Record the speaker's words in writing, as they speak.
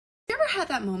had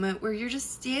that moment where you're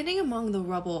just standing among the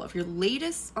rubble of your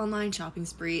latest online shopping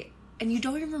spree and you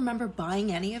don't even remember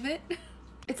buying any of it?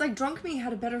 It's like drunk me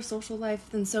had a better social life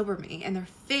than sober me, and their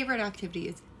favorite activity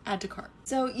is add to cart.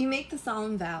 So you make the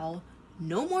solemn vow,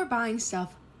 no more buying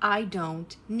stuff I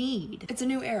don't need. It's a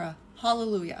new era.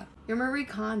 Hallelujah. Your Marie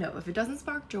Kondo, if it doesn't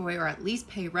spark joy or at least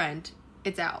pay rent,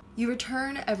 it's out. You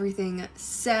return everything,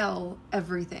 sell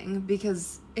everything,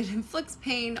 because it inflicts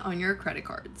pain on your credit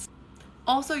cards.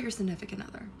 Also your significant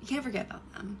other. You can't forget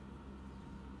about them.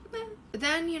 But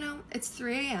then, you know, it's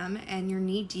 3 a.m. and you're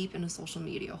knee deep in a social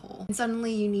media hole. And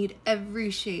suddenly you need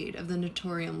every shade of the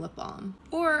Notorium lip balm.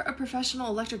 Or a professional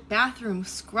electric bathroom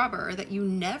scrubber that you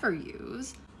never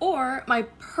use. Or, my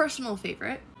personal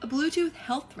favorite, a Bluetooth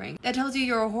health ring that tells you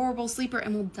you're a horrible sleeper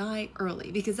and will die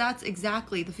early, because that's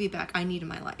exactly the feedback I need in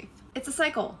my life. It's a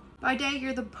cycle. By day,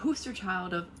 you're the poster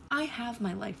child of, I have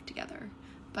my life together.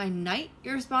 By night,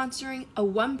 you're sponsoring a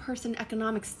one-person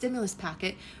economic stimulus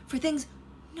packet for things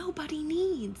nobody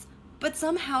needs, but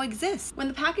somehow exist. When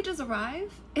the packages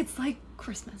arrive, it's like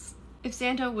Christmas. If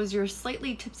Santa was your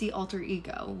slightly tipsy alter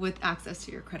ego with access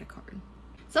to your credit card.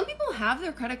 Some people have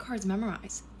their credit cards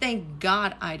memorized. Thank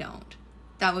God I don't.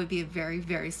 That would be a very,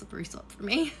 very slippery slope for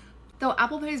me. Though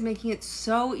Apple Pay is making it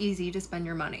so easy to spend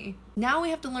your money. Now we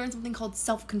have to learn something called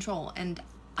self-control, and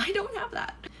I don't have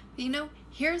that. But you know,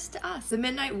 here's to us, the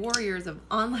midnight warriors of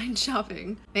online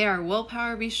shopping. May our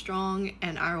willpower be strong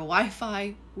and our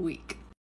Wi-Fi weak.